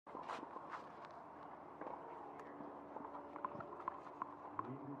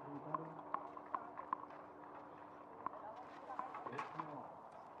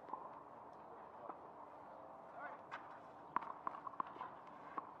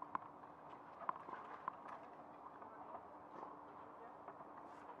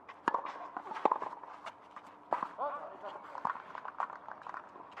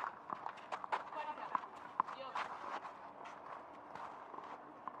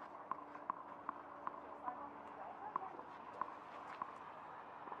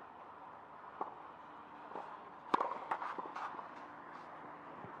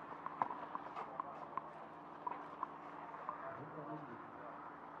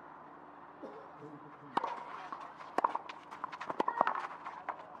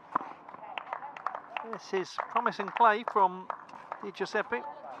This is promising play from Guiseppe.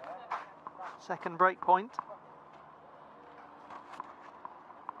 Second break point.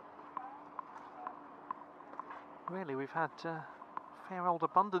 Really, we've had a fair old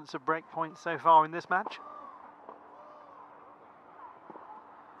abundance of break points so far in this match.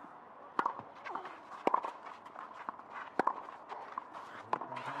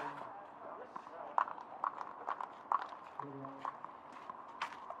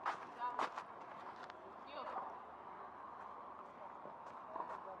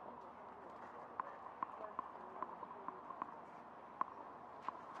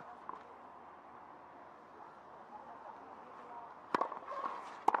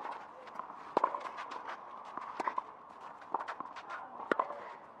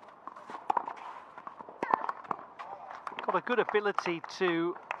 Got a good ability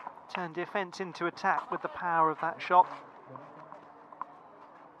to turn defence into attack with the power of that shot.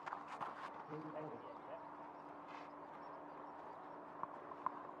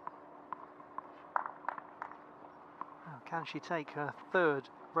 Now, can she take her third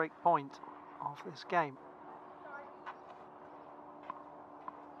break point of this game?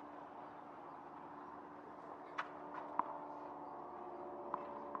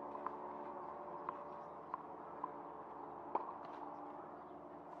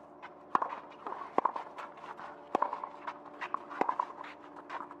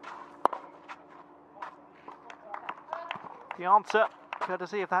 The answer,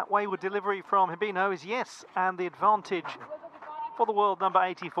 courtesy of that wayward delivery from Hibino, is yes, and the advantage for the world number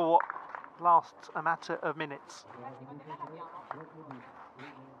 84 lasts a matter of minutes.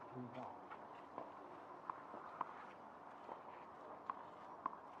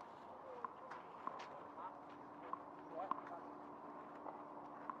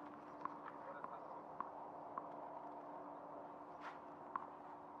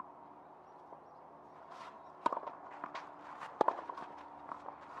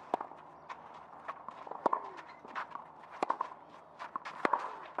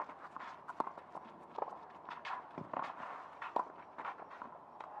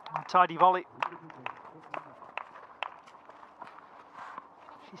 Tidy volley.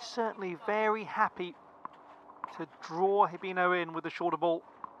 She's certainly very happy to draw Hibino in with the shorter ball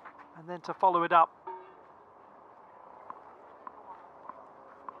and then to follow it up.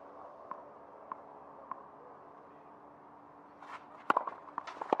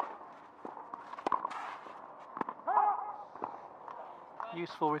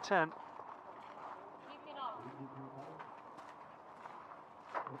 Useful return.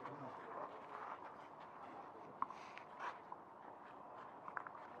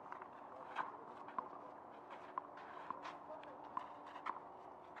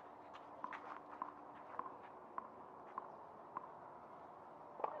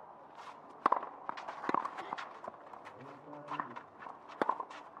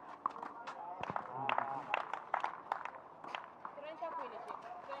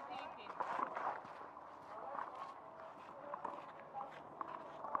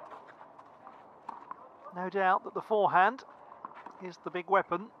 No doubt that the forehand is the big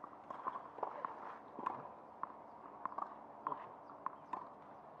weapon.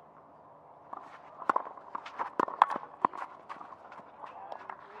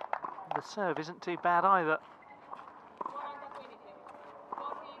 The serve isn't too bad either.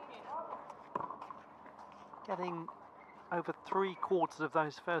 Getting over 3/4 of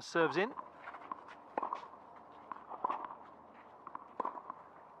those first serves in.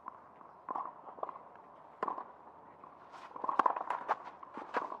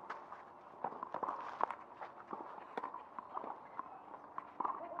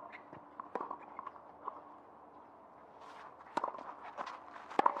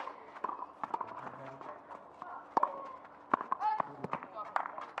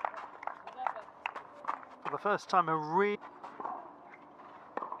 For the first time, a real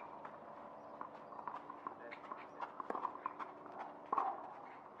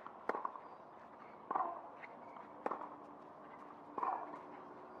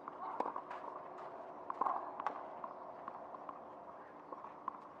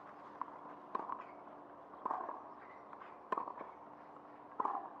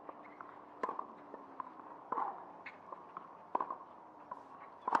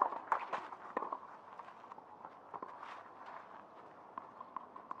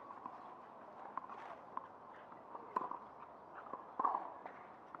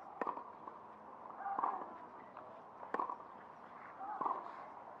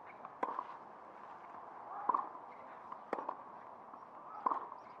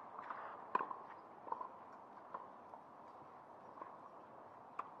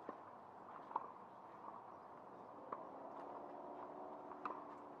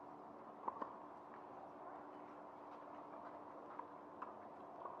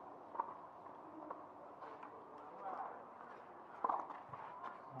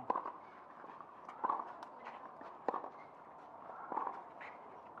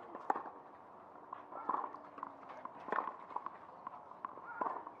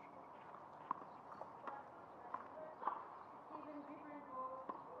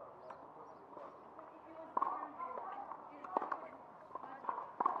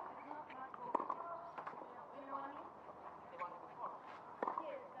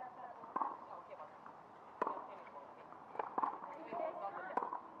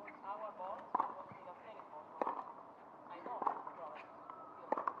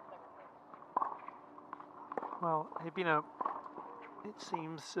Well, Hibino, it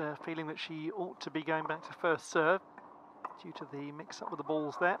seems, feeling that she ought to be going back to first serve due to the mix-up with the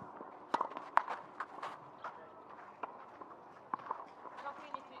balls there.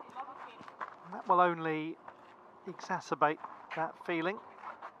 And that will only exacerbate that feeling.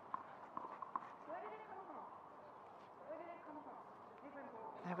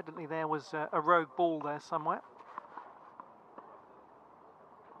 Evidently there was a rogue ball there somewhere.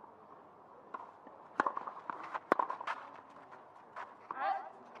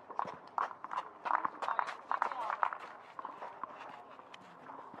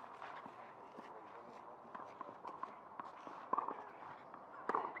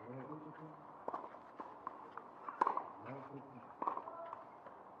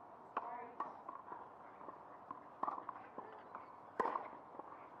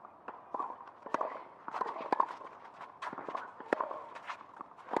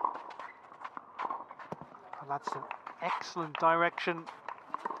 Well, that's an excellent direction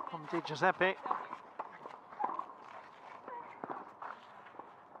from Guiseppe.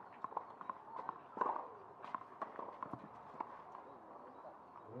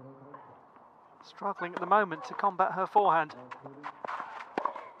 Struggling at the moment to combat her forehand.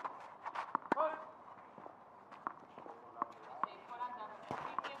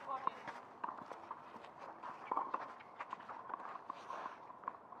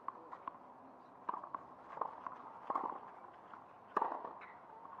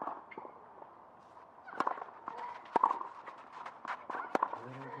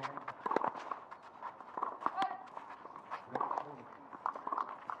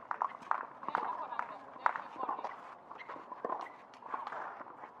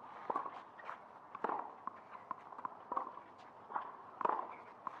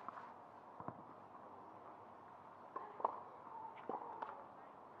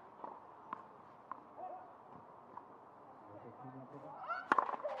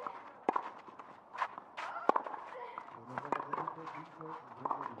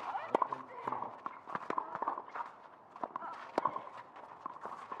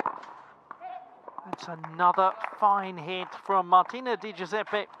 That's another fine hit from Martina Di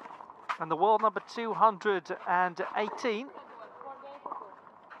Giuseppe, and the world number 218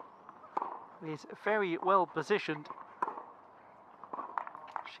 is very well positioned.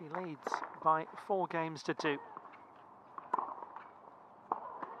 She leads by 4 games to 2.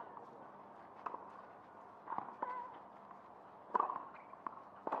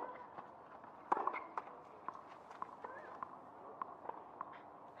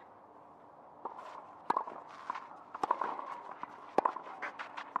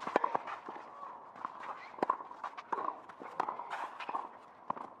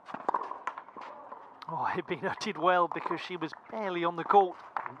 Oh, Hibino did well because she was barely on the court.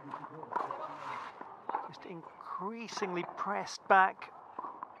 Just increasingly pressed back,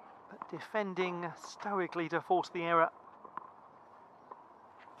 but defending stoically to force the error.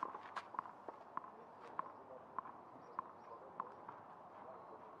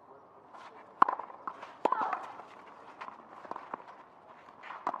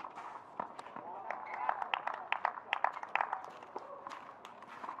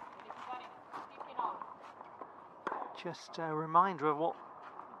 Just a reminder of what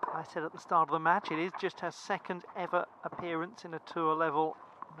I said at the start of the match. It is just her second ever appearance in a tour level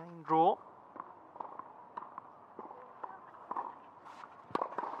main draw.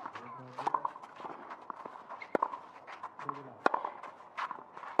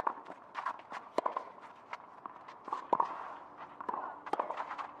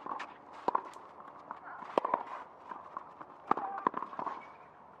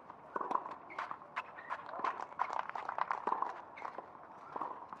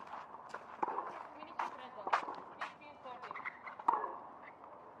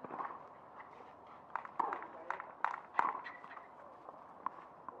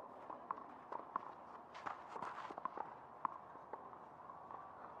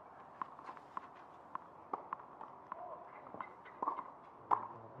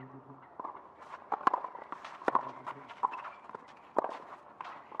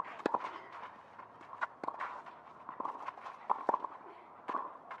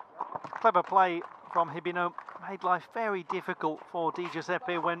 Clever play from Hibino made life very difficult for Di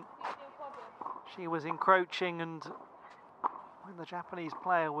Giuseppe when she was encroaching and when the Japanese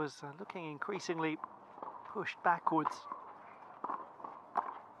player was looking increasingly pushed backwards.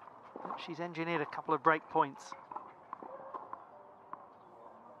 But she's engineered a couple of break points.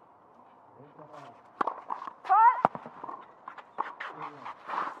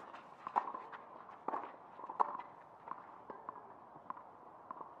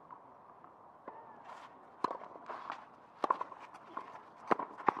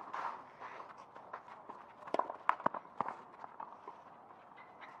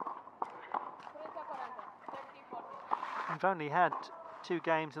 We've only had 2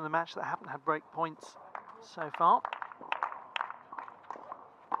 games in the match that haven't had break points so far.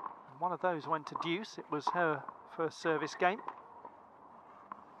 And one of those went to deuce. It was her first service game.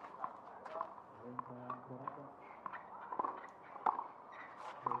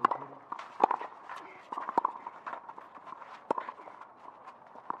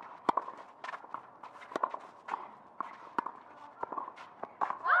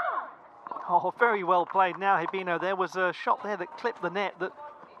 Oh, very well played now, Hibino. There was a shot there that clipped the net that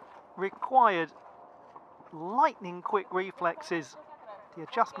required lightning quick reflexes. The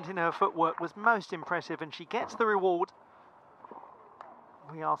adjustment in her footwork was most impressive, and she gets the reward.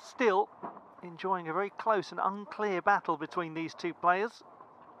 We are still enjoying a very close and unclear battle between these 2 players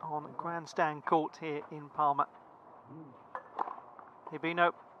on grandstand court here in Parma.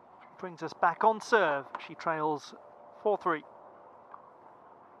 Hibino brings us back on serve. She trails 4-3.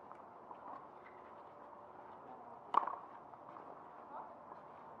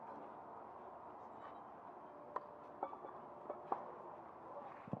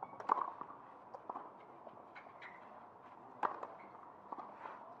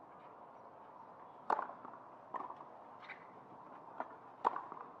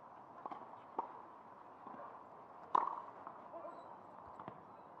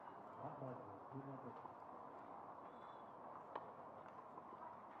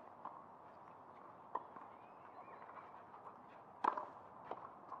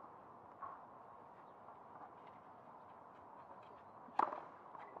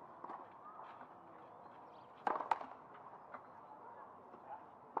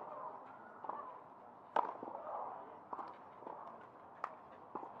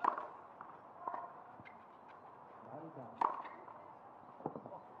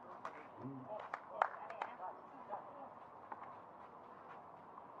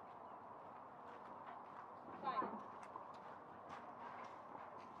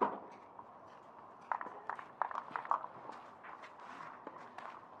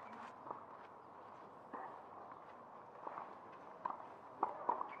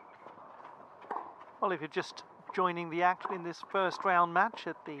 Well, if you're just joining the action in this first round match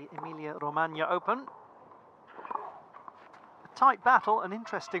at the Emilia-Romagna Open, a tight battle, an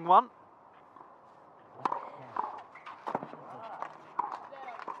interesting one.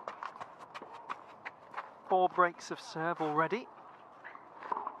 Four breaks of serve already.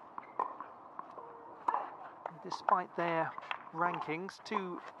 And despite their rankings,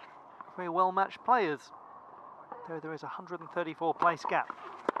 2 very well matched players, though there is a 134 place gap.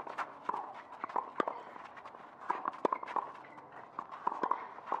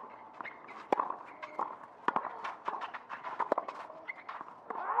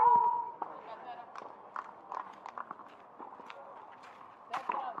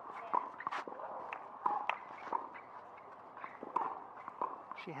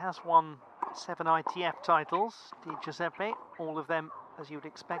 She has won 7 ITF titles, Di Giuseppe, all of them, as you would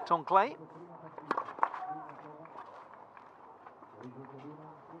expect, on clay.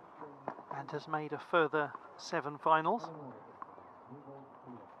 And has made a further 7 finals.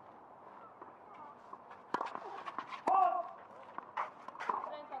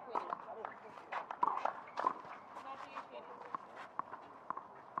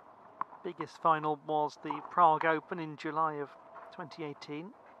 Biggest final was the Prague Open in July of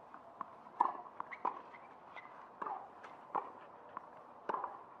 2018.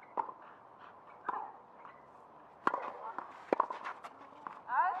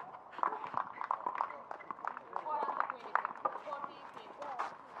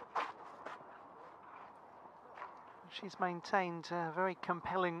 She's maintained a very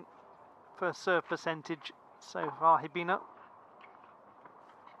compelling first serve percentage so far, Hibino.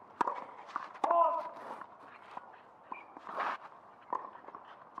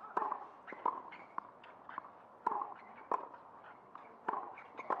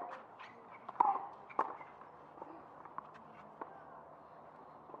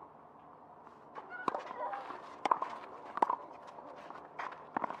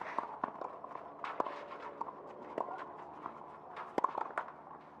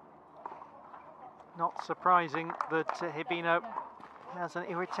 Not surprising that Hibino has an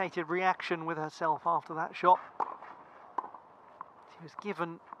irritated reaction with herself after that shot. She was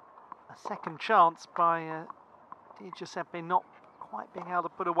given a second chance by Di Giuseppe not quite being able to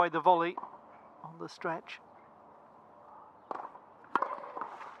put away the volley on the stretch.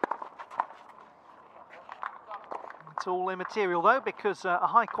 It's all immaterial though, because a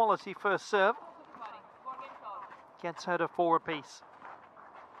high quality first serve gets her to 4 apiece.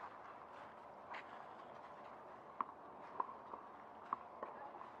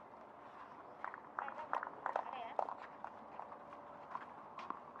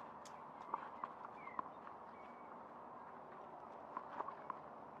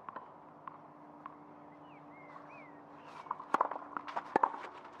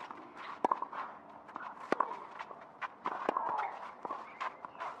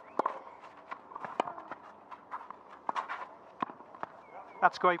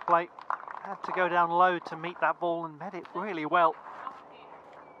 That's great play. Had to go down low to meet that ball and met it really well.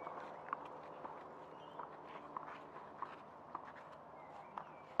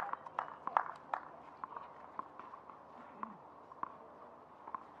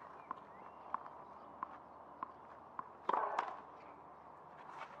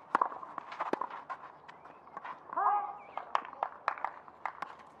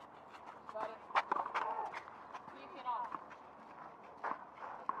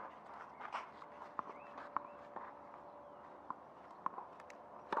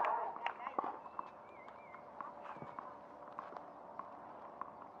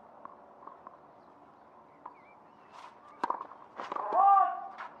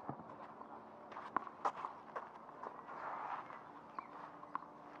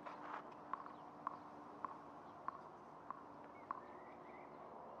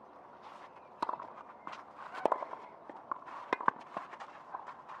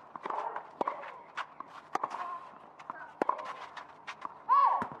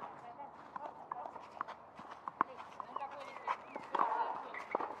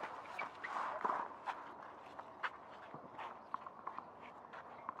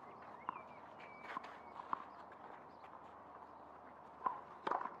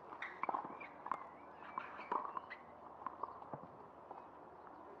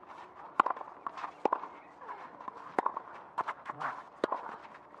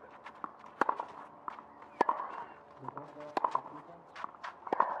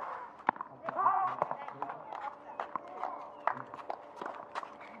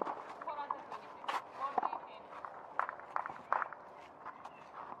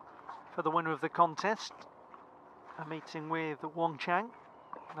 For the winner of the contest, a meeting with Wang Chang,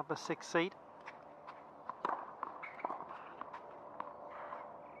 number 6 seed.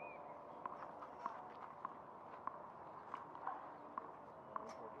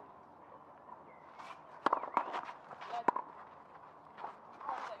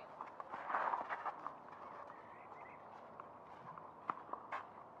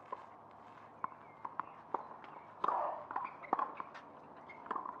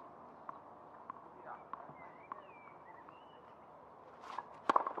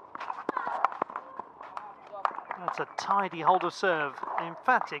 That's a tidy hold of serve,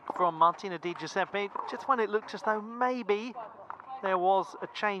 emphatic from Martina Di Giuseppe, just when it looked as though maybe there was a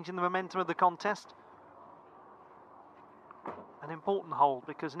change in the momentum of the contest. An important hold,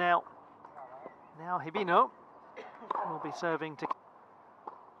 because now Hibino will be serving to...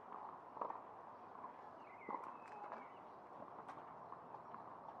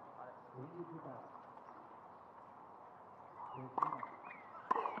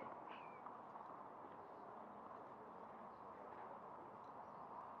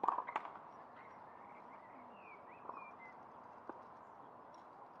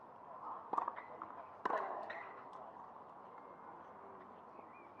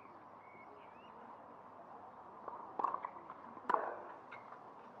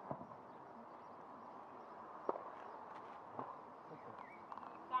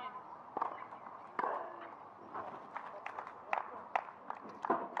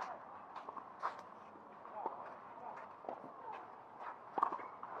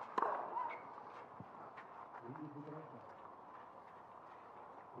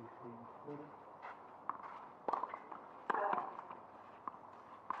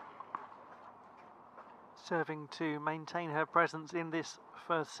 Serving to maintain her presence in this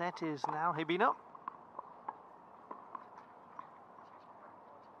first set is now Hibino.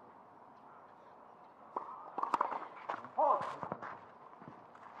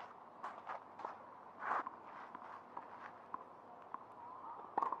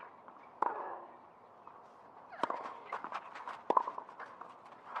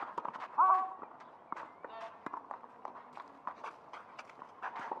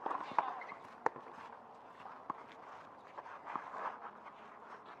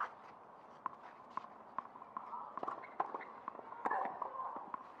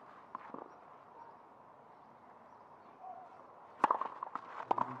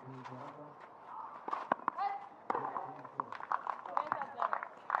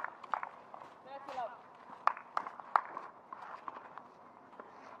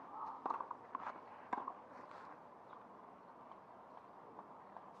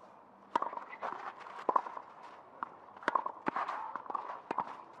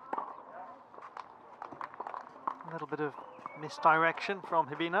 A little bit of misdirection from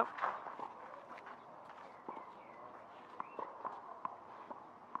Hibino.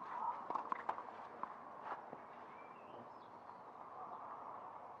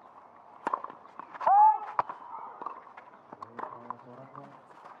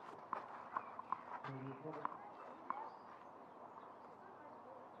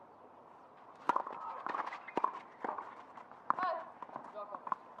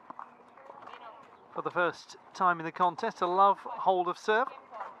 for the first time in the contest, a love hold of serve.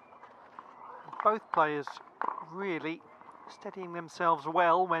 Both players really steadying themselves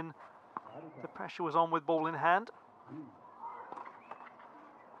well when the pressure was on with ball in hand.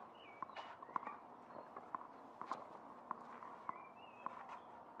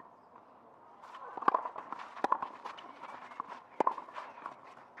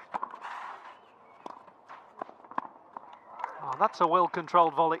 Oh, that's a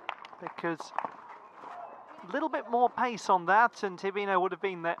well-controlled volley, because a little bit more pace on that and Hibino would have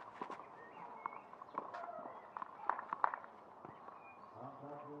been there.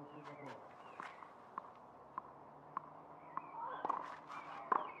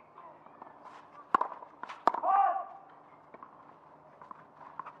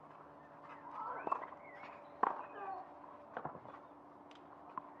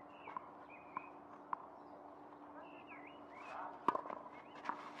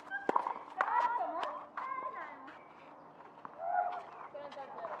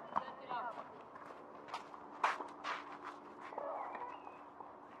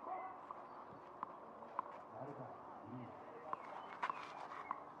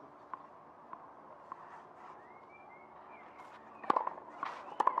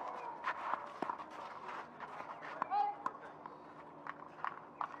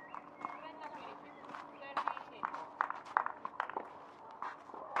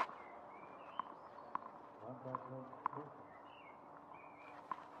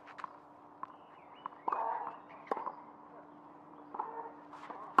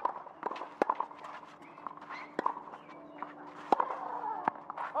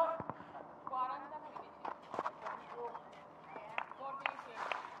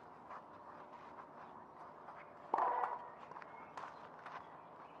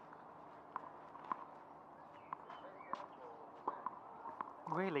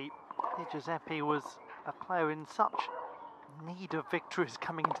 Really, Guiseppe was a player in such need of victories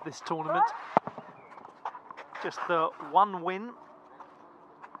coming into this tournament. Just the one win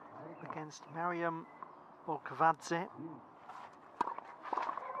against Mariam Borkvadze.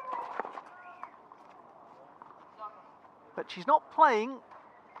 But she's not playing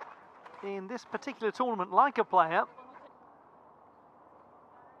in this particular tournament like a player.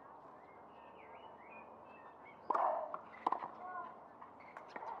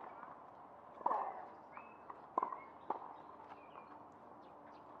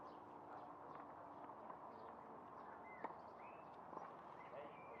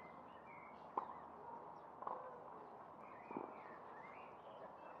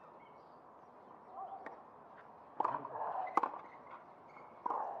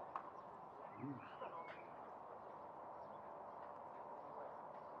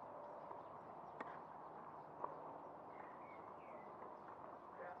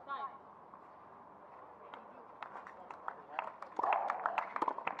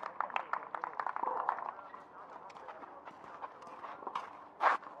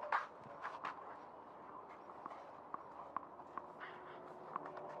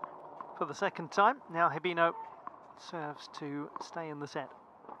 For the second time, now Hibino serves to stay in the set.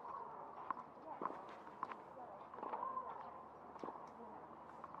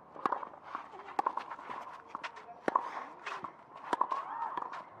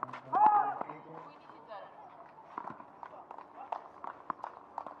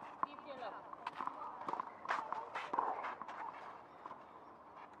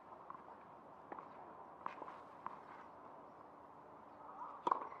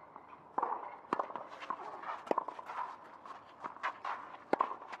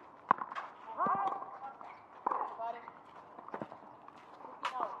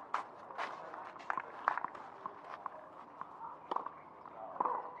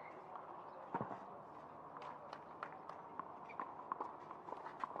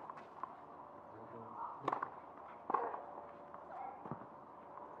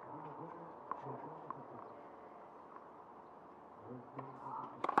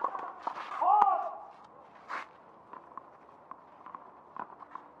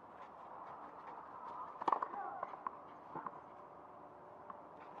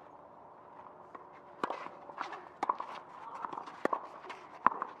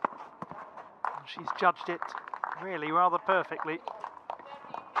 She's judged it really rather perfectly.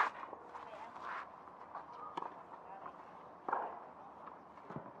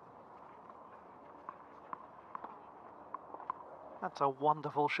 That's a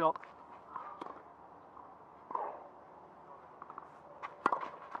wonderful shot.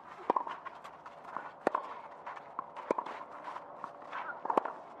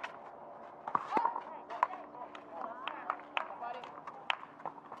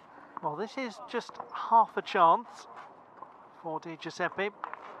 Well, Well, this is just half a chance for Di Giuseppe. It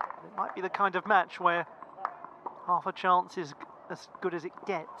might be the kind of match where half a chance is as good as it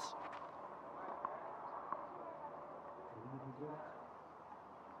gets.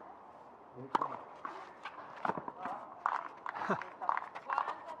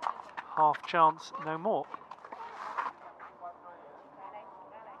 Half chance, no more.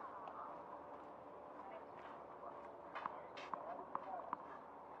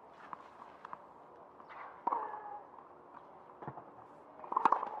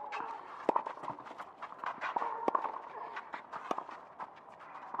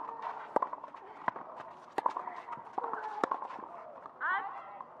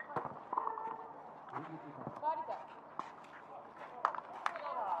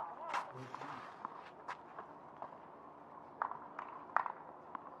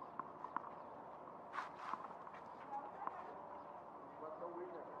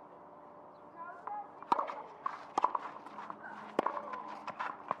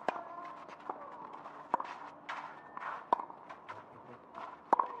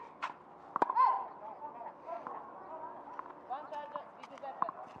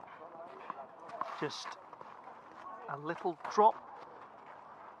 Just a little drop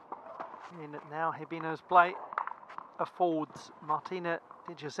in now. Hibino's play affords Martina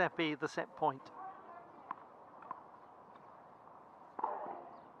Di Giuseppe the set point.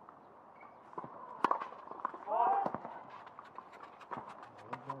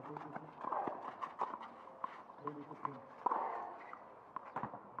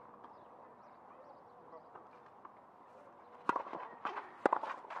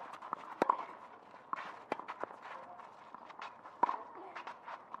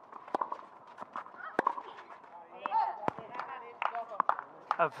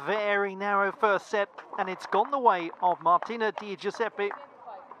 A very narrow first set, and it's gone the way of Martina Di Giuseppe.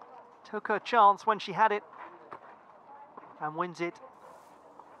 Took her chance when she had it and wins it.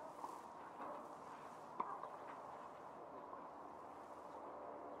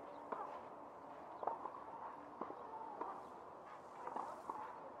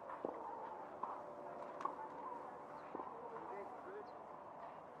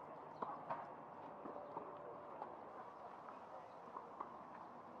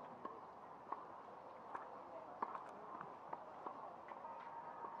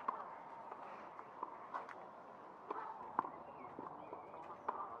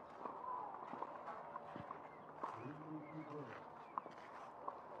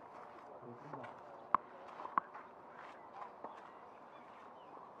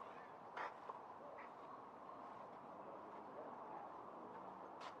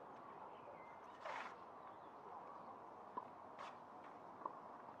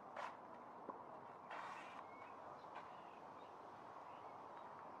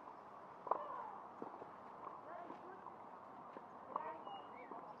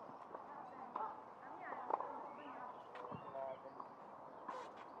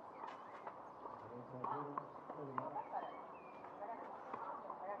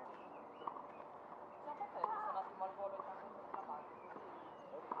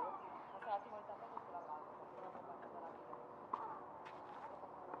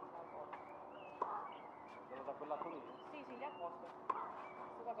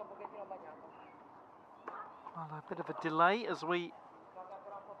 Well, a bit of a delay as we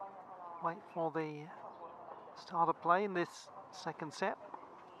wait for the start of play in this second set.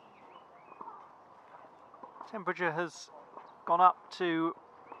 Temperature has gone up to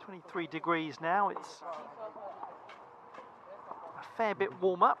 23 degrees now. It's a fair bit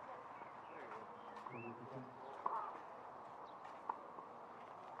warmer.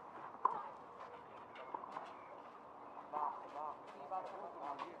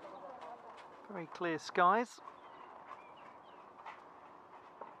 Very clear skies.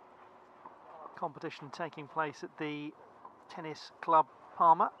 Competition taking place at the Tennis Club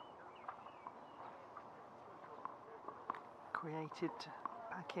Parma. Created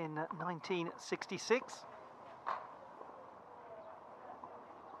back in 1966.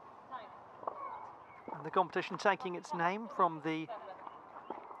 And the competition taking its name from the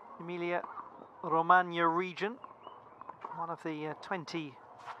Emilia-Romagna region, one of the 20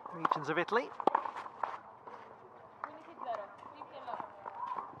 regions of Italy.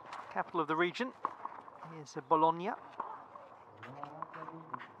 Capital of the region is Bologna,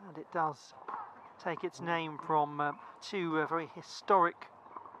 and it does take its name from two very historic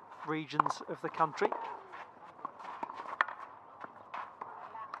regions of the country.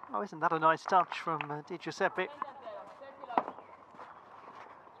 Oh, isn't that a nice touch from Di Giuseppe?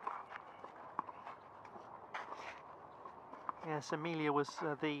 Yes, Emilia was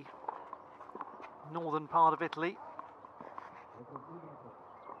the northern part of Italy.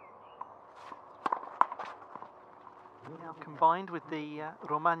 Now combined with the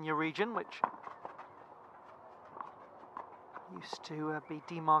Romagna region, which used to be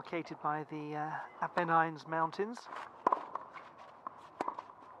demarcated by the Apennines Mountains.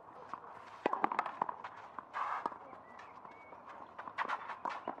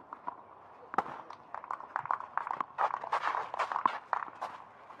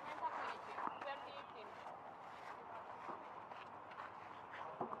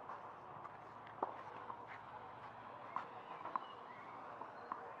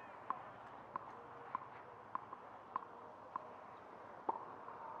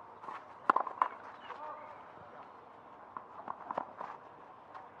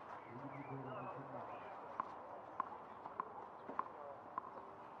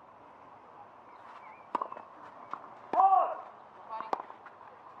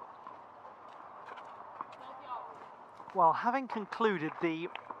 Well, having concluded the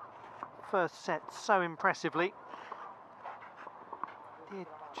first set so impressively, dear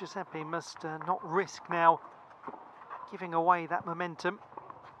Guiseppe must not risk now giving away that momentum,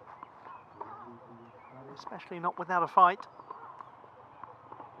 especially not without a fight.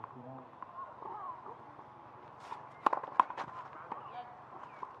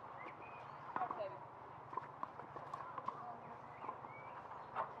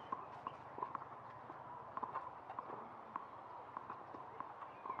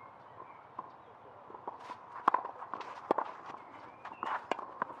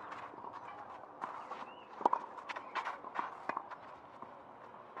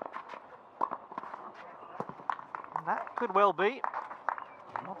 That could well be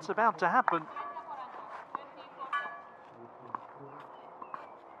what's about to happen.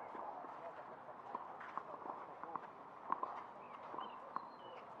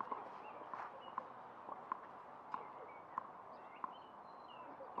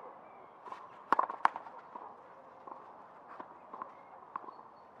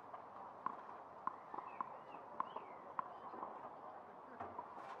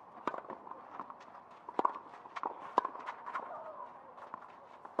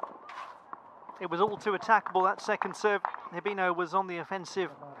 It was all too attackable, that second serve. Hibino was on the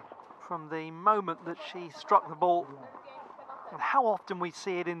offensive from the moment that she struck the ball. And how often we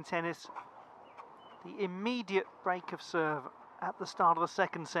see it in tennis. The immediate break of serve at the start of the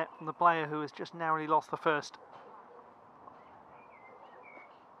second set from the player who has just narrowly lost the first.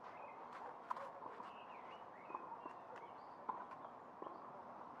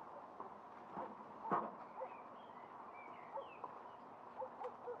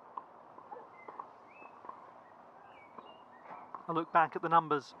 A look back at the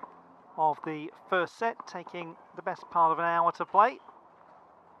numbers of the first set, taking the best part of an hour to play.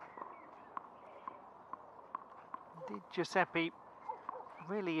 Indeed, Guiseppe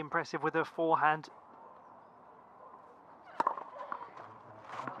really impressive with her forehand.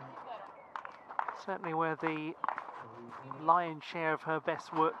 Certainly where the lion's share of her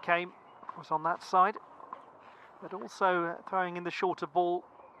best work came was on that side, but also throwing in the shorter ball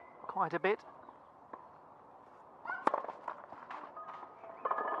quite a bit.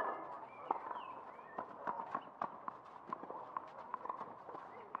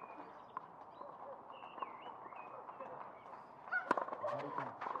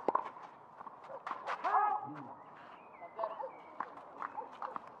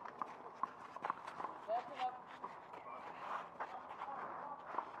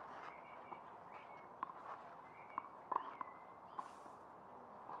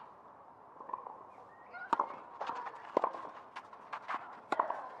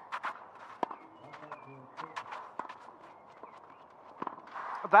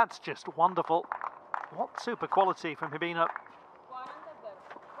 That's just wonderful. What super quality from Hibino.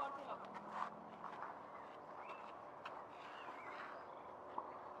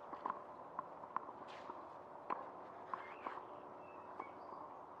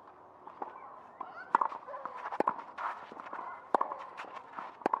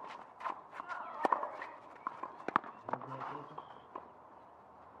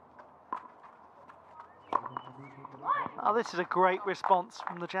 Oh, this is a great response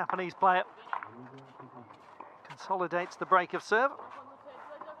from the Japanese player. Consolidates the break of serve.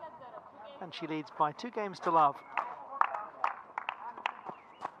 And she leads by 2-0.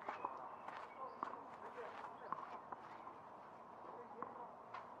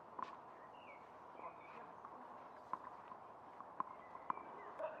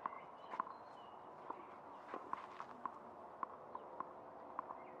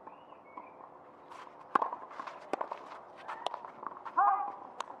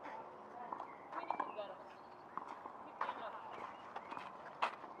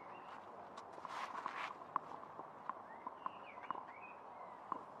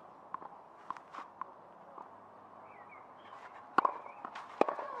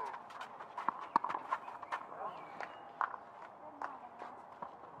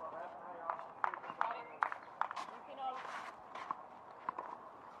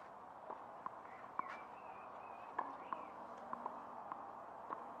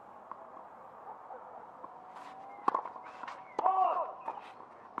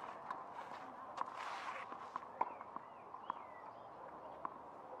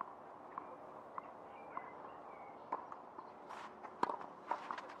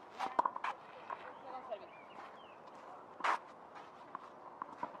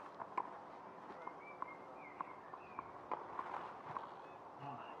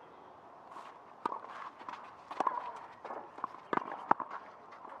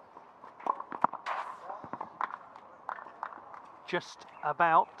 just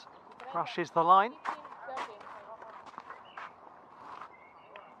about brushes the line.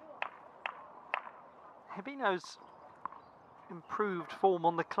 Hibino's improved form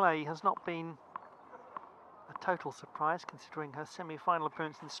on the clay has not been a total surprise considering her semi-final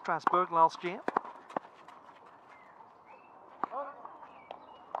appearance in Strasbourg last year.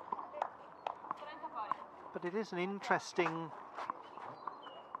 But it is an interesting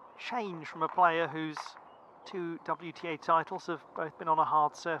change from a player whose 2 WTA titles have both been on a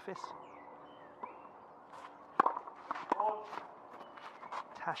hard surface.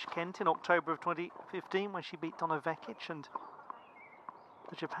 Tashkent in October of 2015 when she beat Donna Vekic, and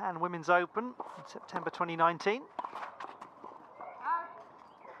the Japan Women's Open in September 2019.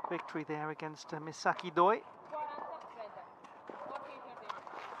 Victory there against Misaki Doi.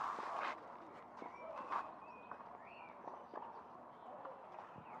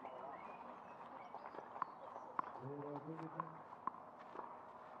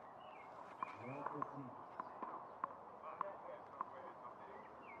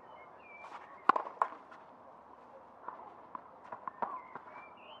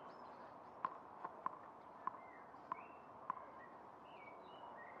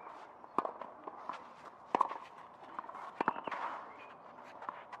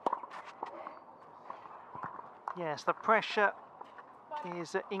 Yes, the pressure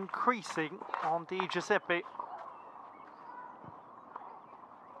is increasing on Di Giuseppe.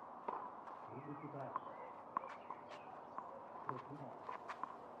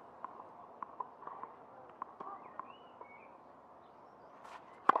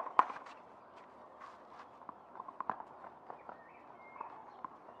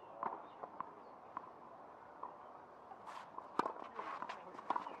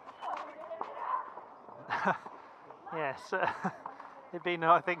 Yes, Hibino,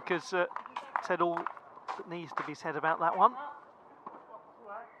 I think, has said all that needs to be said about that one.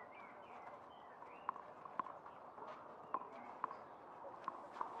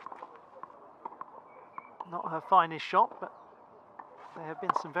 Not her finest shot, but there have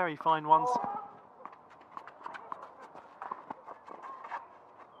been some very fine ones.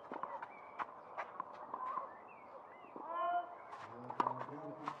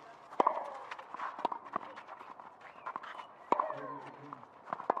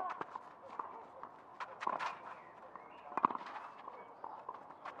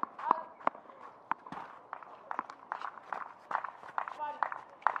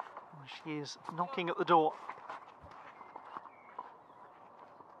 She is knocking at the door.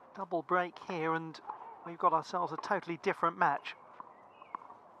 Double break here and we've got ourselves a totally different match.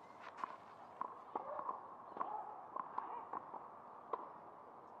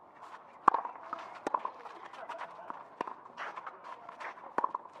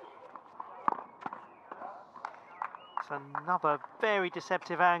 It's another very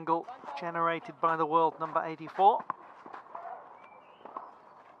deceptive angle generated by the world number 84.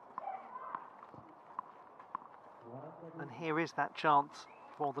 And here is that chance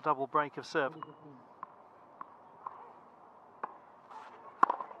for the double break of serve.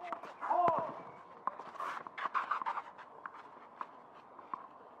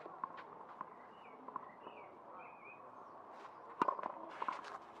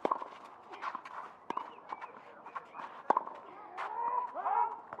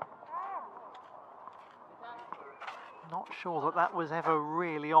 Not sure that that was ever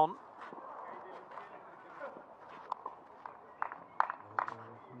really on.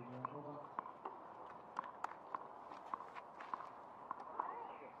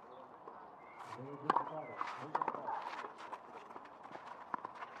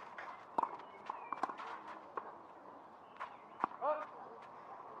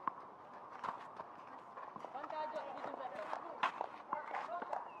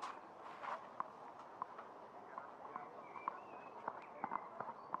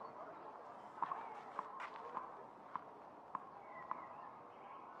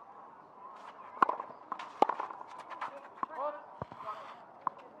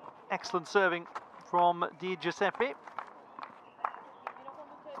 Excellent serving from Di Giuseppe.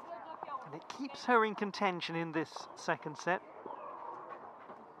 And it keeps her in contention in this second set.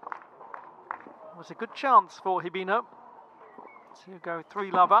 It was a good chance for Hibino to go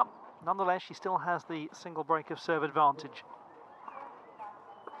 3-love up. Nonetheless, she still has the single break of serve advantage.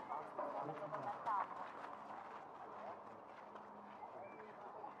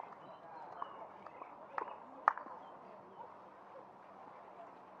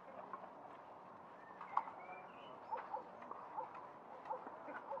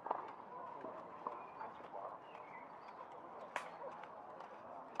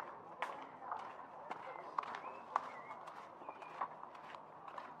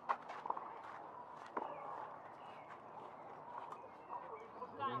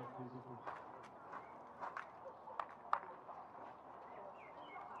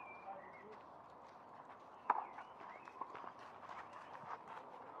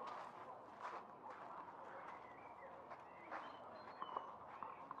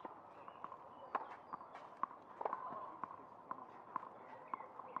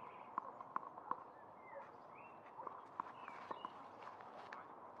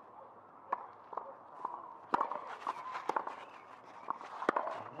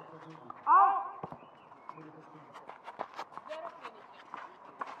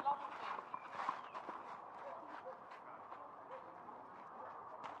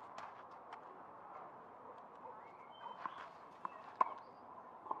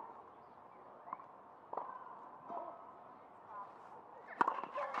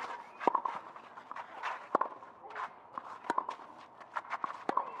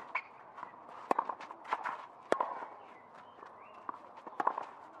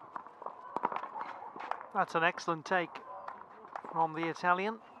 That's an excellent take from the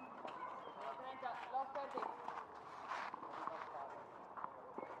Italian.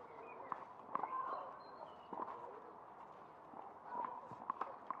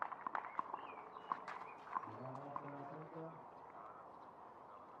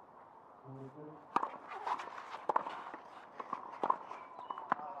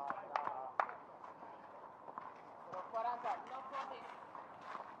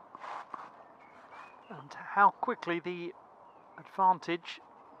 And how quickly the advantage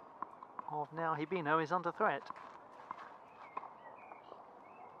of now Hibino is under threat.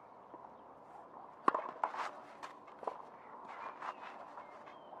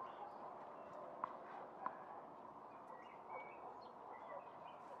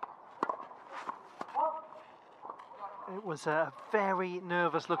 It was a very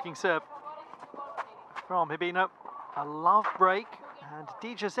nervous looking serve from Hibino. A love break, and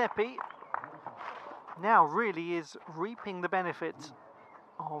Di Giuseppe now really is reaping the benefits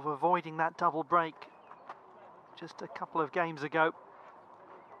of avoiding that double break just a couple of games ago.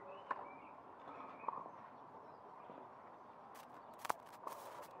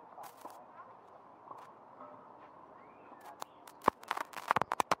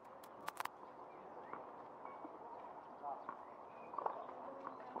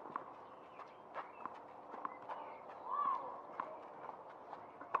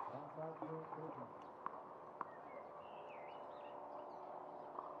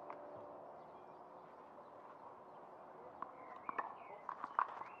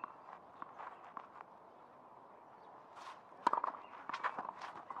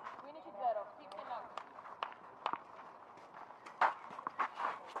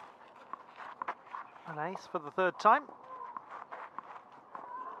 An ace for the third time.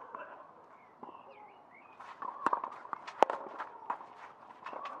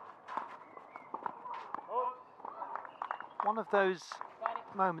 One of those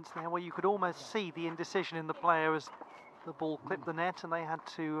moments there where you could almost see the indecision in the player as the ball clipped the net and they had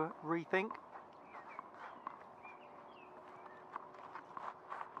to rethink.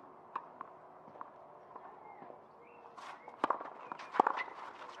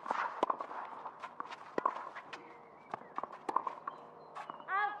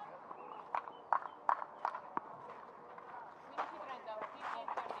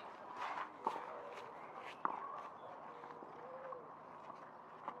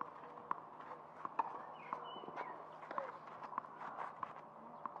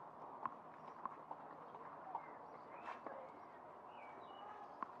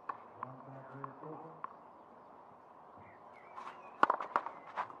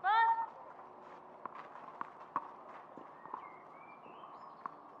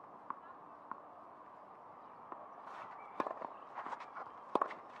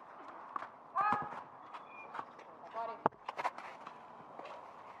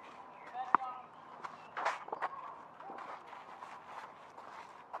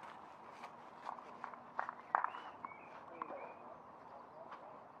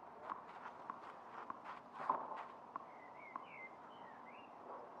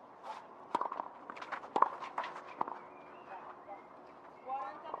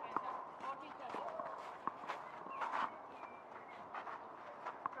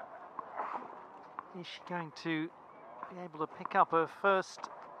 Is she going to be able to pick up her first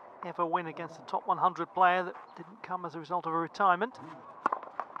ever win against a top 100 player that didn't come as a result of a retirement?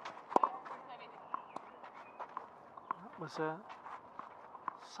 That was a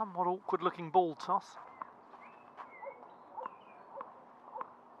somewhat awkward looking ball toss.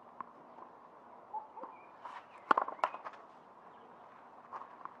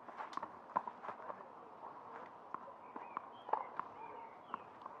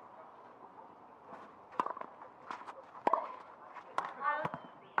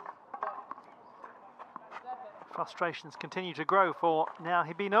 Frustrations continue to grow for now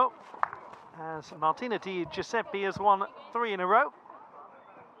Hibino, as Martina Di Giuseppe has won 3 in a row.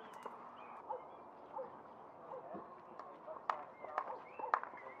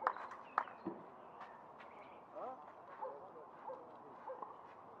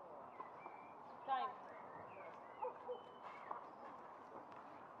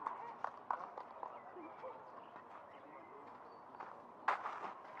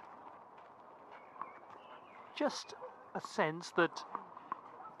 Just a sense that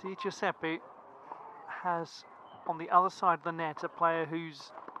Di Giuseppe has on the other side of the net a player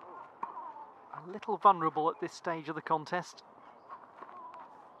who's a little vulnerable at this stage of the contest.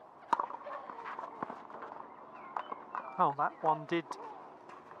 Oh, that one did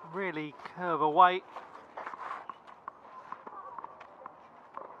really curve away.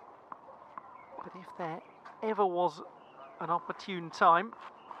 But If there ever was an opportune time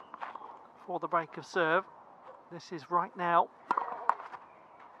for the break of serve, this is right now.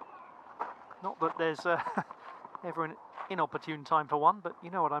 Not that there's ever an inopportune time for one, but you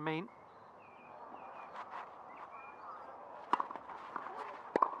know what I mean.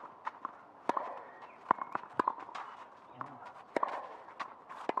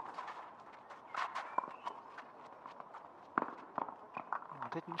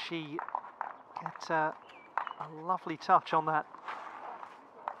 Didn't she get a lovely touch on that?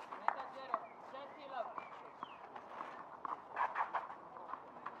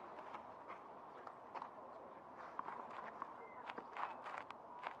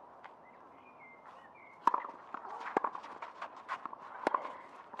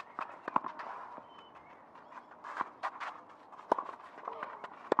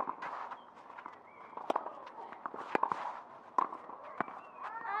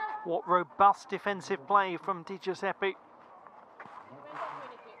 What robust defensive play from Di Giuseppe.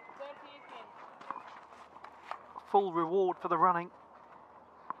 Full reward for the running.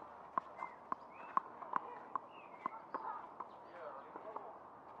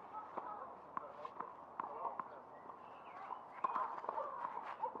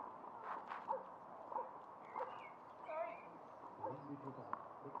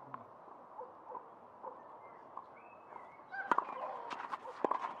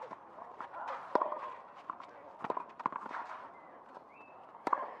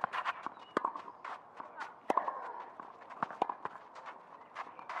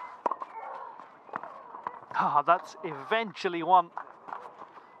 That's eventually won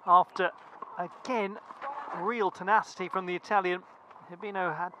after, again, real tenacity from the Italian.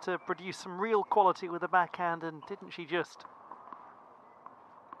 Hibino had to produce some real quality with the backhand, and didn't she just?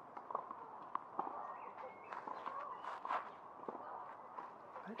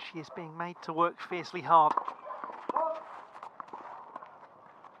 But she is being made to work fiercely hard.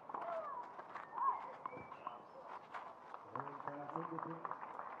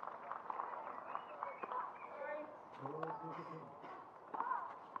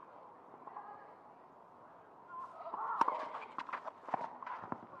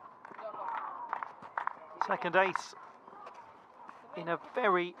 Second ace in a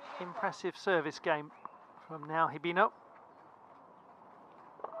very impressive service game from now Hibino.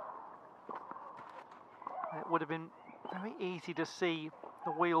 It would have been very easy to see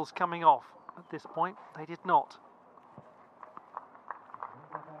the wheels coming off at this point. They did not.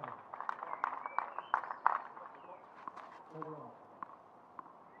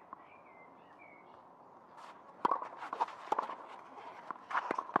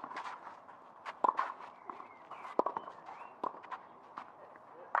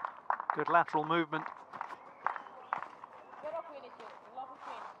 Good lateral movement.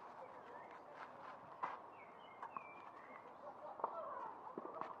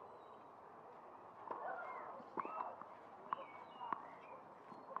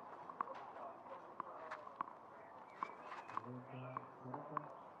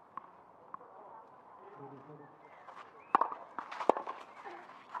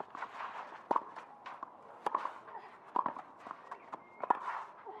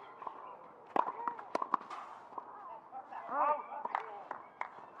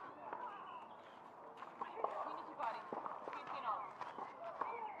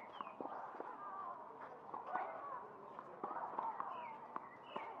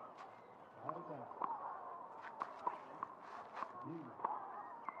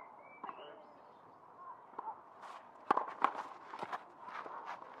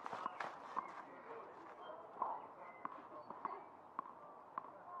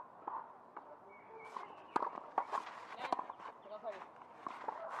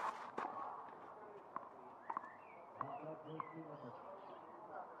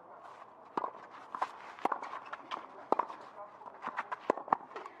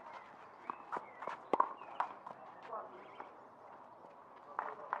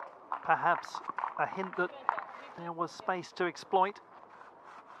 Perhaps a hint that there was space to exploit.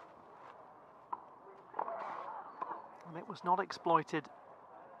 And it was not exploited.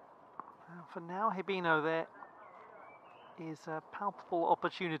 For now, Hibino, there is a palpable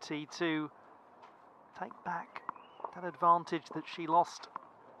opportunity to take back that advantage that she lost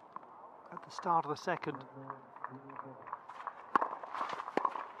at the start of the second.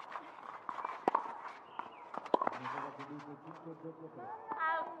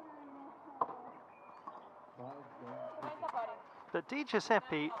 But Di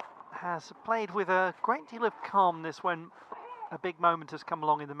Giuseppe has played with a great deal of calmness when a big moment has come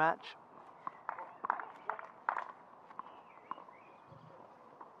along in the match.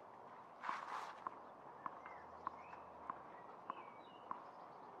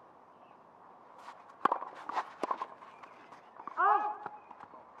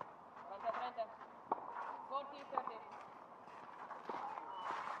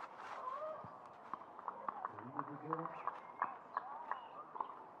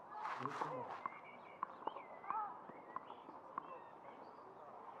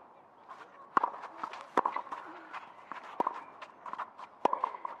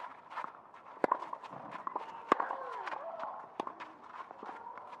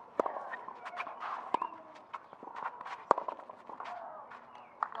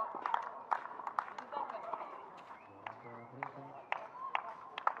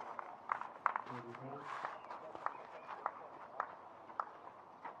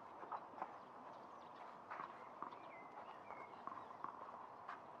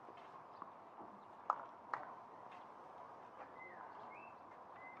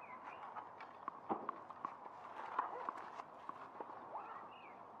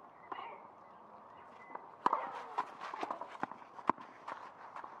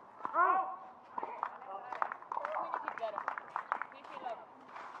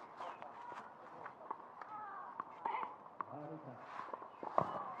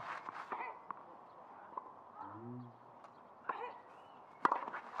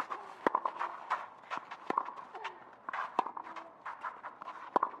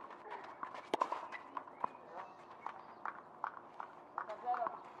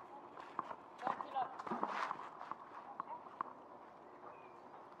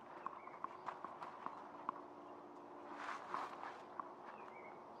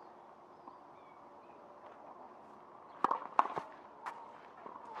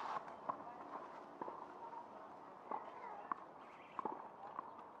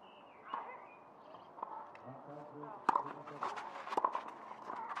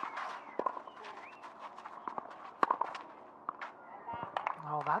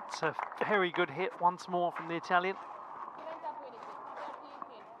 Oh, that's a very good hit once more from the Italian.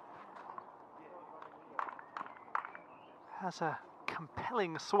 Has a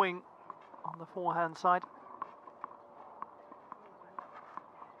compelling swing on the forehand side.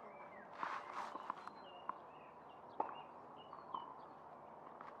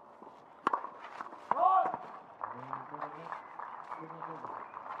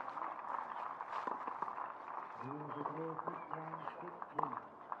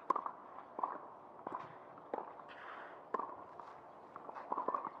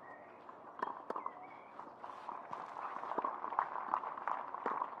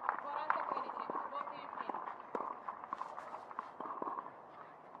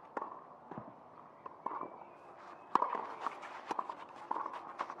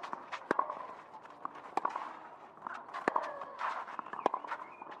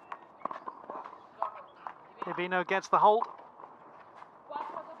 Hibino gets the hold,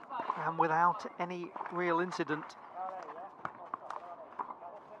 and without any real incident.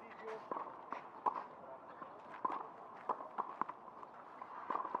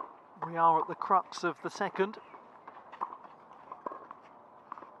 We are at the crux of the second.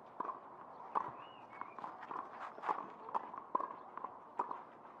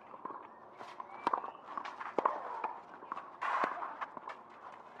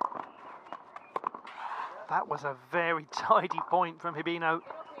 That was a very tidy point from Hibino.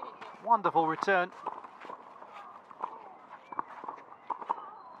 Wonderful return.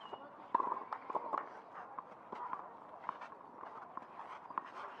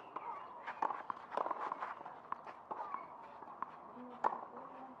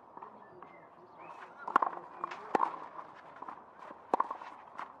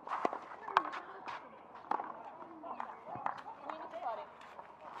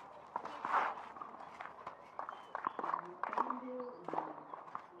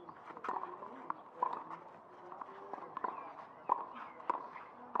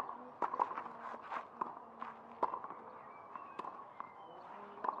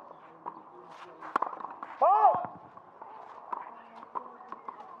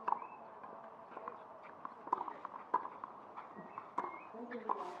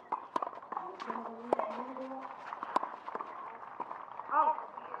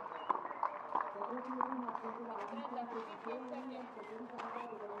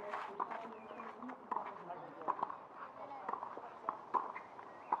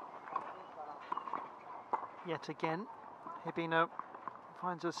 Yet again, Hibino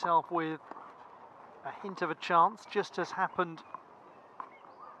finds herself with a hint of a chance, just as happened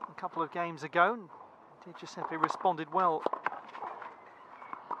a couple of games ago. Guiseppe responded well.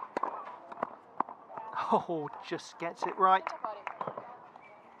 Oh, just gets it right.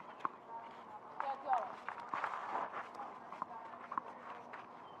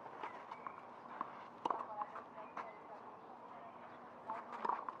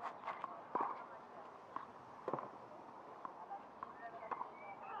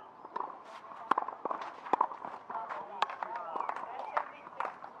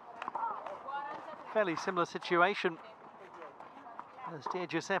 Fairly similar situation as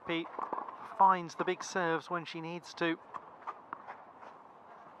Guiseppe finds the big serves when she needs to.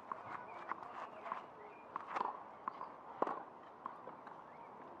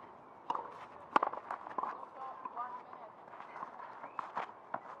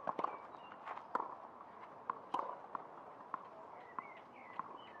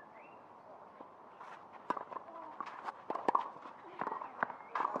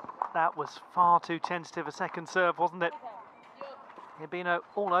 That was far too tentative a second serve, wasn't it? Hibino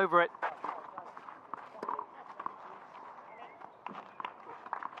all over it.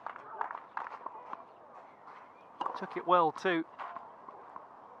 Took it well too.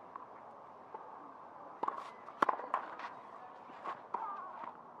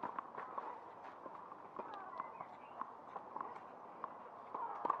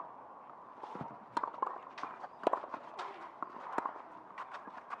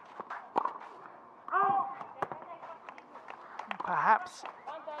 Perhaps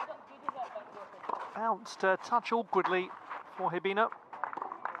bounced a touch awkwardly for Hibino.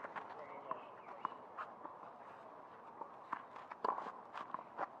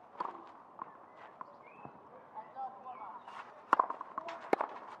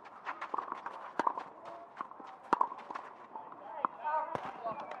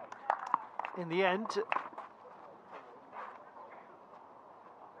 In the end,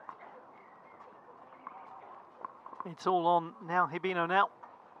 it's all on now. Hibino now.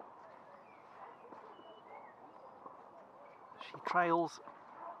 She trails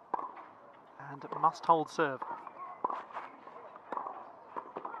and must hold serve.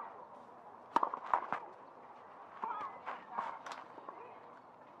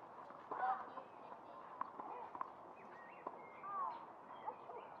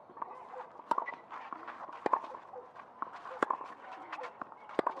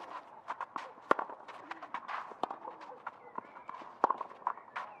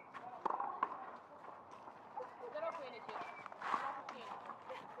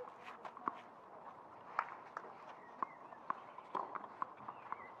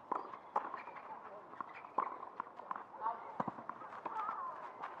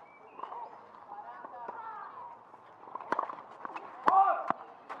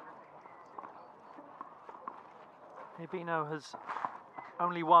 Hibino has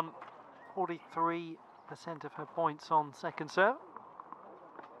only won 43% of her points on second serve.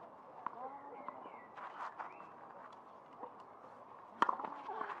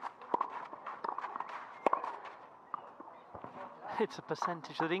 It's a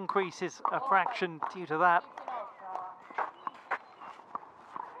percentage that increases a fraction due to that.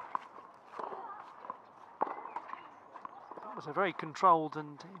 That was a very controlled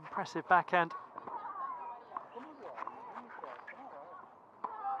and impressive backhand.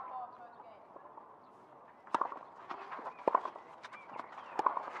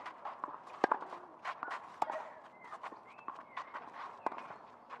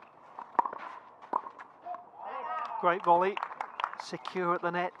 Great volley, secure at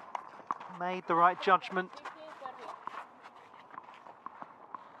the net, made the right judgment.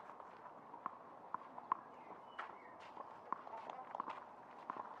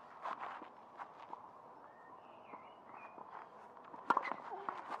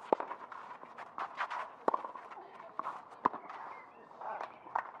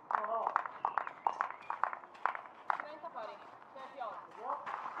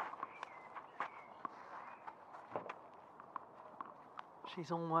 She's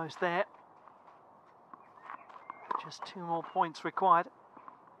almost there. Just 2 more points required.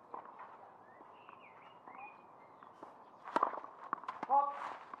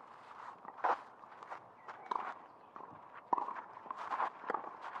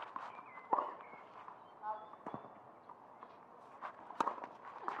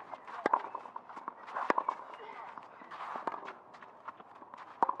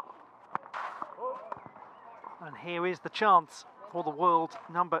 And here is the chance for the world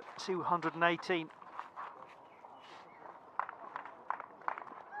number 218.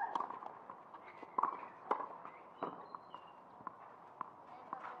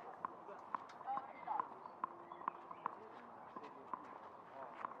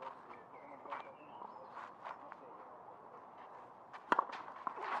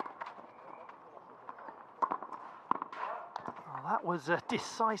 Well, that was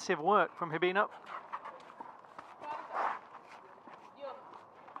decisive work from Hibino.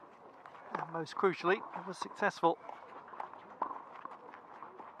 And most crucially, it was successful.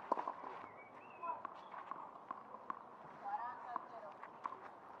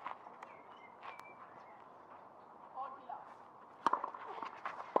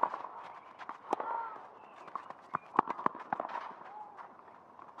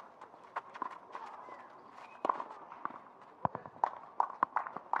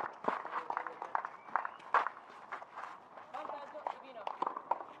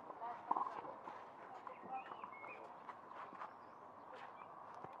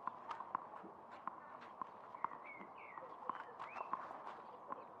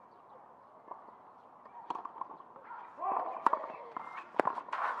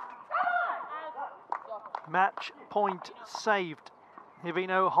 Match point saved.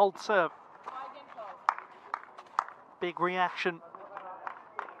 Hibino holds serve. Big reaction.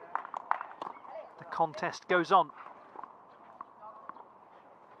 The contest goes on.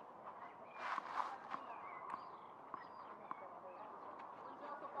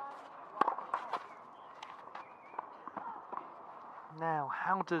 Now,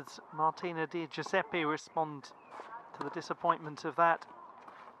 how does Martina Di Giuseppe respond to the disappointment of that?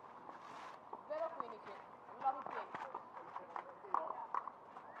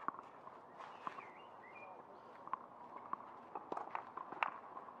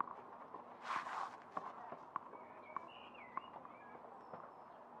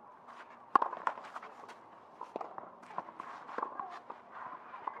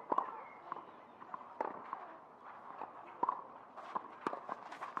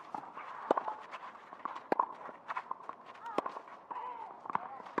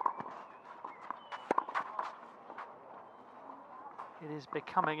 It is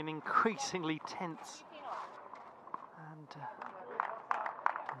becoming an increasingly tense and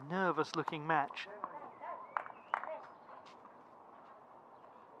nervous looking match.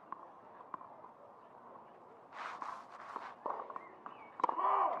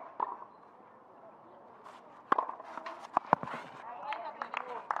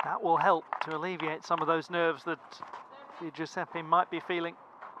 That will help to alleviate some of those nerves that Guiseppe might be feeling.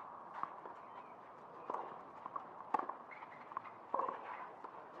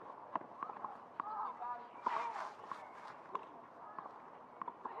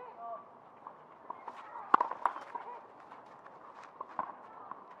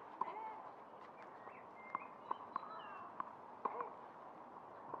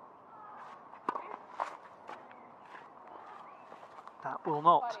 That will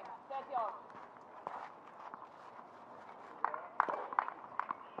not.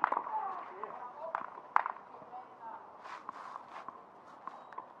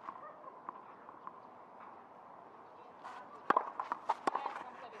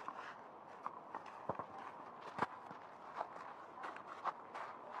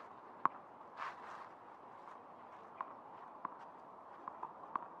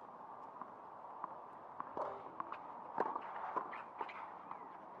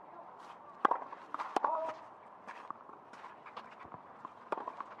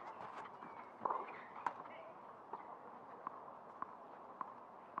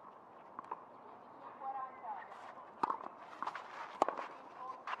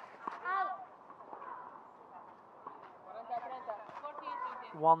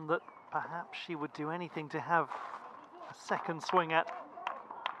 One that perhaps she would do anything to have a second swing at.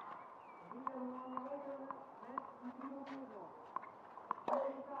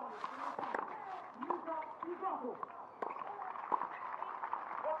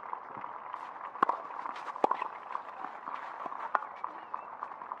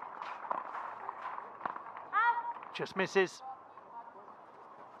 Just misses.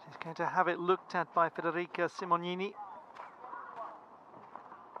 She's going to have it looked at by Federica Simonini.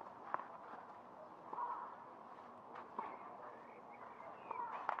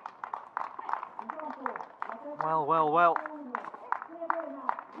 Well, well, well.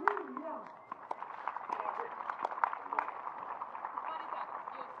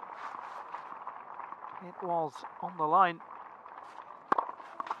 It was on the line.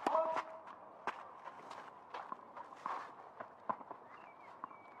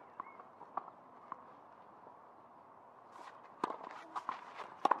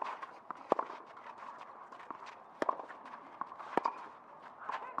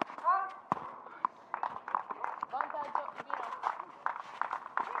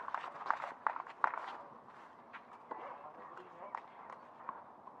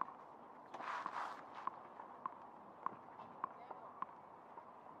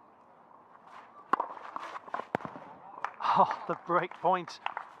 Oh, the break point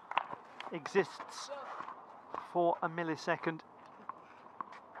exists for a millisecond.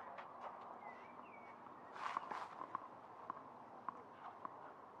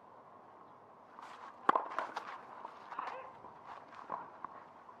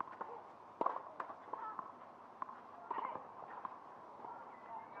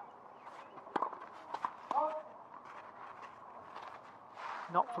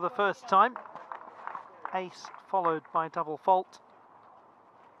 Not for the first time. Ace followed by double fault.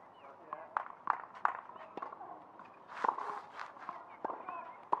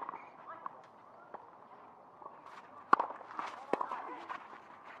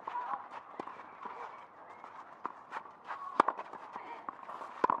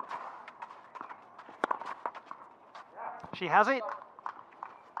 She has it.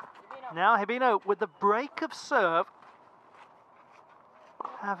 Now Hibino with the break of serve,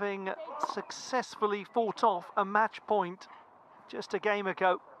 having successfully fought off a match point just a game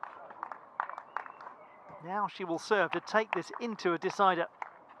ago. Now she will serve to take this into a decider.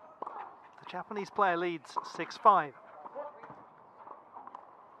 The Japanese player leads 6-5.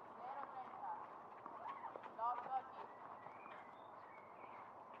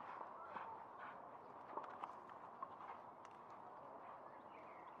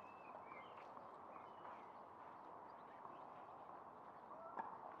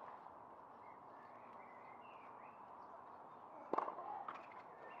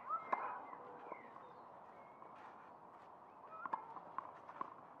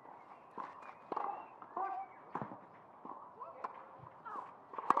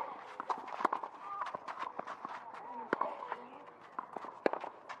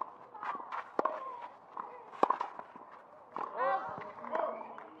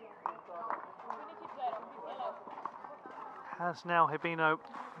 Has now Hibino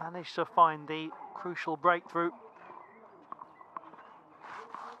managed to find the crucial breakthrough?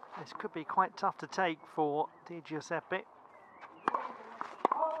 This could be quite tough to take for Di Giuseppe.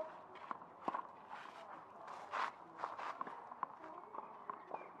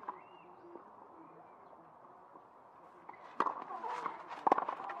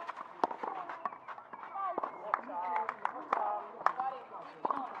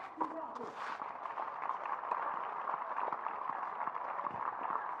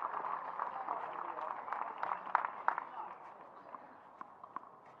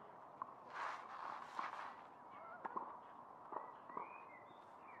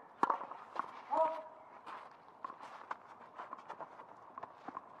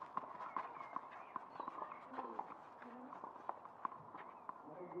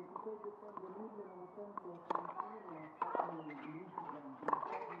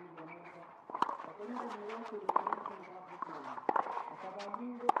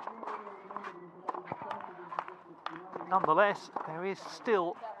 Nonetheless, there is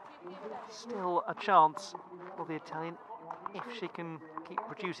still a chance for the Italian if she can keep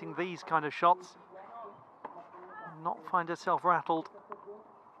producing these kind of shots and not find herself rattled.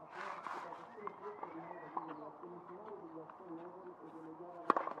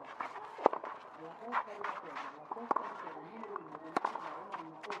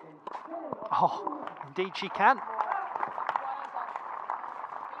 Oh, indeed she can.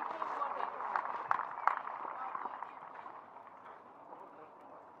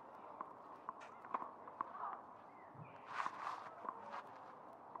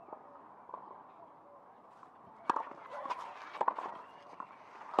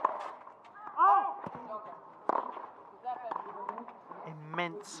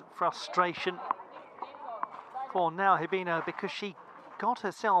 Immense frustration for now Hibino, because she got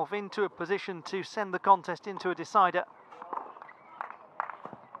herself into a position to send the contest into a decider.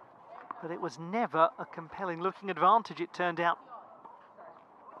 But it was never a compelling looking advantage, it turned out.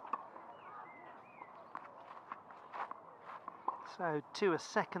 So to a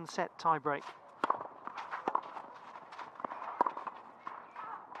second set tiebreak.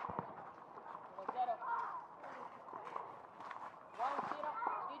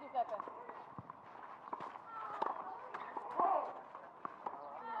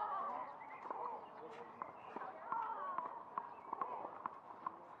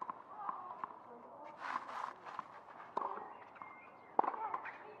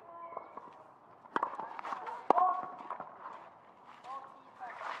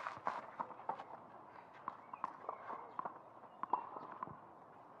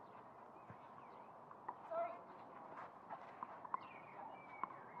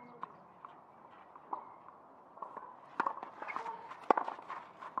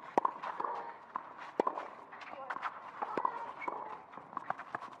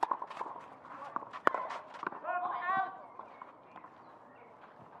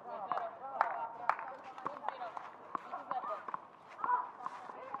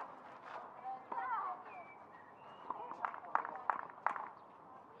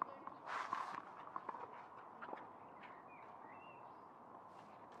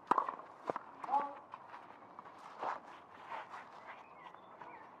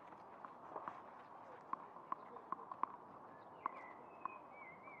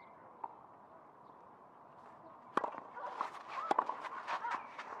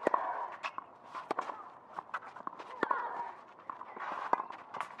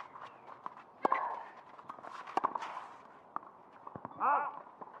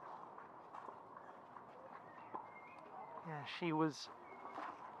 Yeah, she was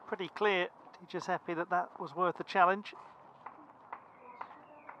pretty clear, Di Giuseppe, that that was worth a challenge.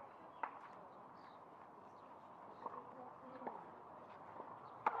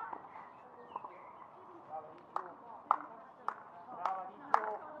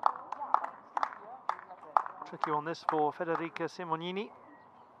 Took you on this for Federica Simonini.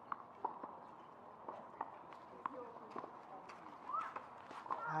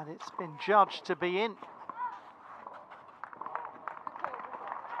 And it's been judged to be in.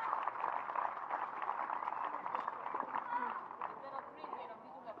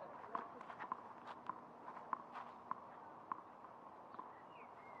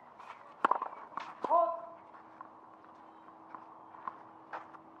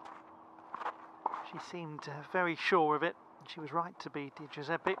 She seemed very sure of it. She was right to be Di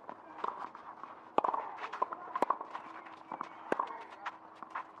Giuseppe.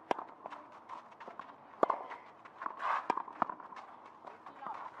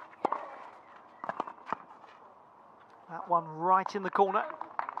 That one right in the corner.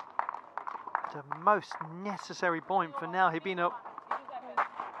 The most necessary point for now Hibino.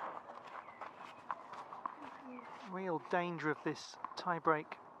 Real danger of this tiebreak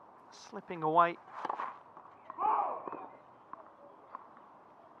slipping away.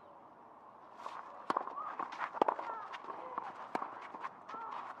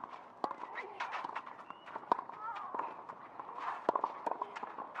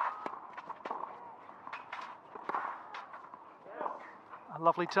 A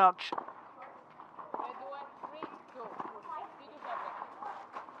lovely touch.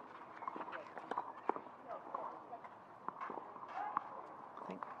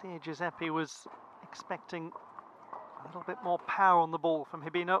 I think Guiseppe was expecting a little bit more power on the ball from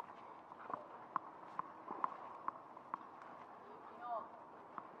Hibino.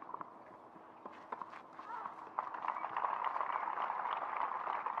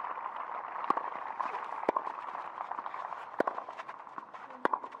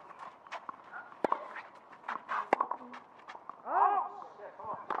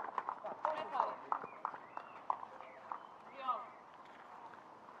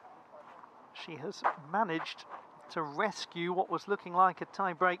 She has managed to rescue what was looking like a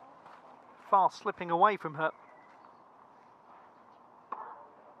tie-break, fast slipping away from her.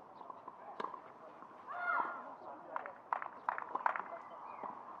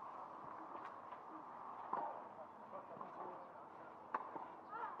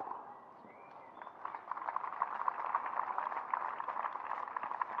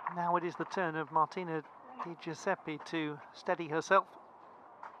 Now it is the turn of Martina Di Giuseppe to steady herself.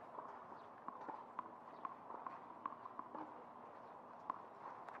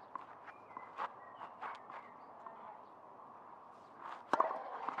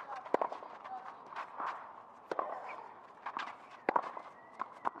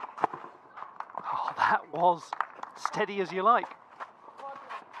 Oh, that was steady as you like.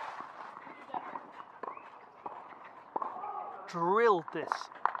 Drilled this.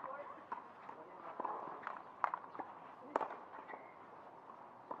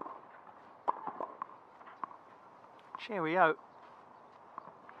 Cheerio.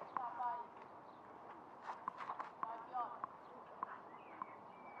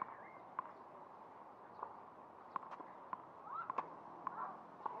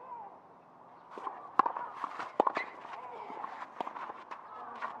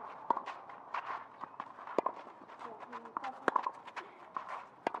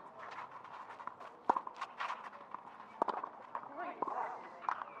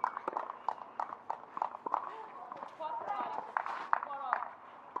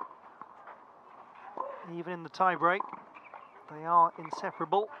 Even in the tie-break, they are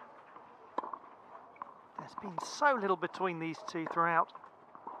inseparable. There's been so little between these two throughout.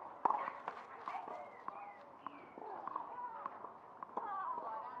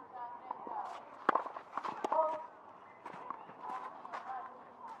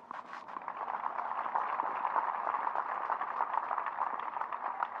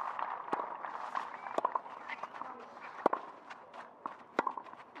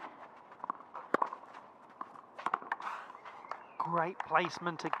 Great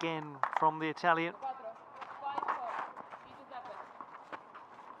placement again from the Italian.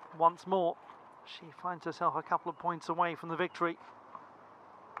 Once more, she finds herself a couple of points away from the victory.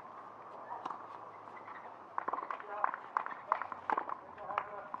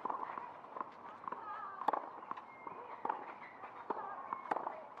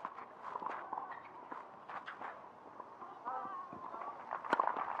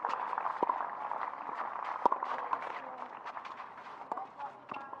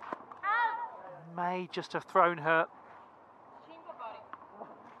 May just have thrown her.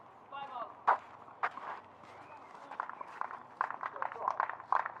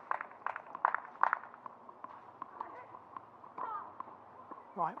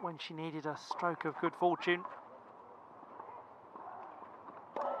 Right when she needed a stroke of good fortune.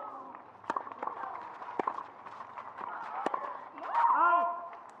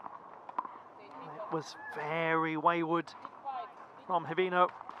 It was very wayward from Hibino.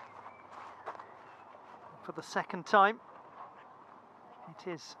 For the second time, it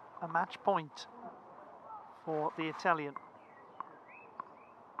is a match point for the Italian.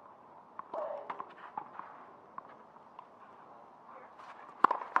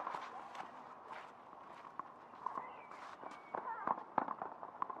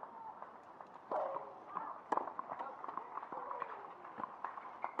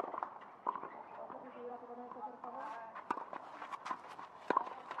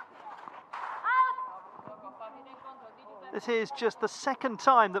 This is just the second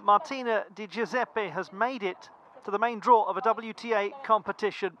time that Martina Di Giuseppe has made it to the main draw of a WTA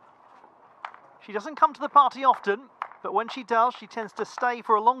competition. She doesn't come to the party often, but when she does, she tends to stay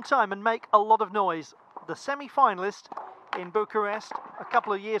for a long time and make a lot of noise. The semi-finalist in Bucharest a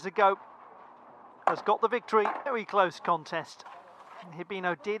couple of years ago, has got the victory. Very close contest.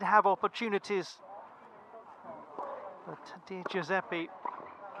 Hibino did have opportunities, but Di Giuseppe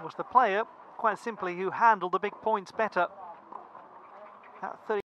was the player, quite simply, who handled the big points better. At 30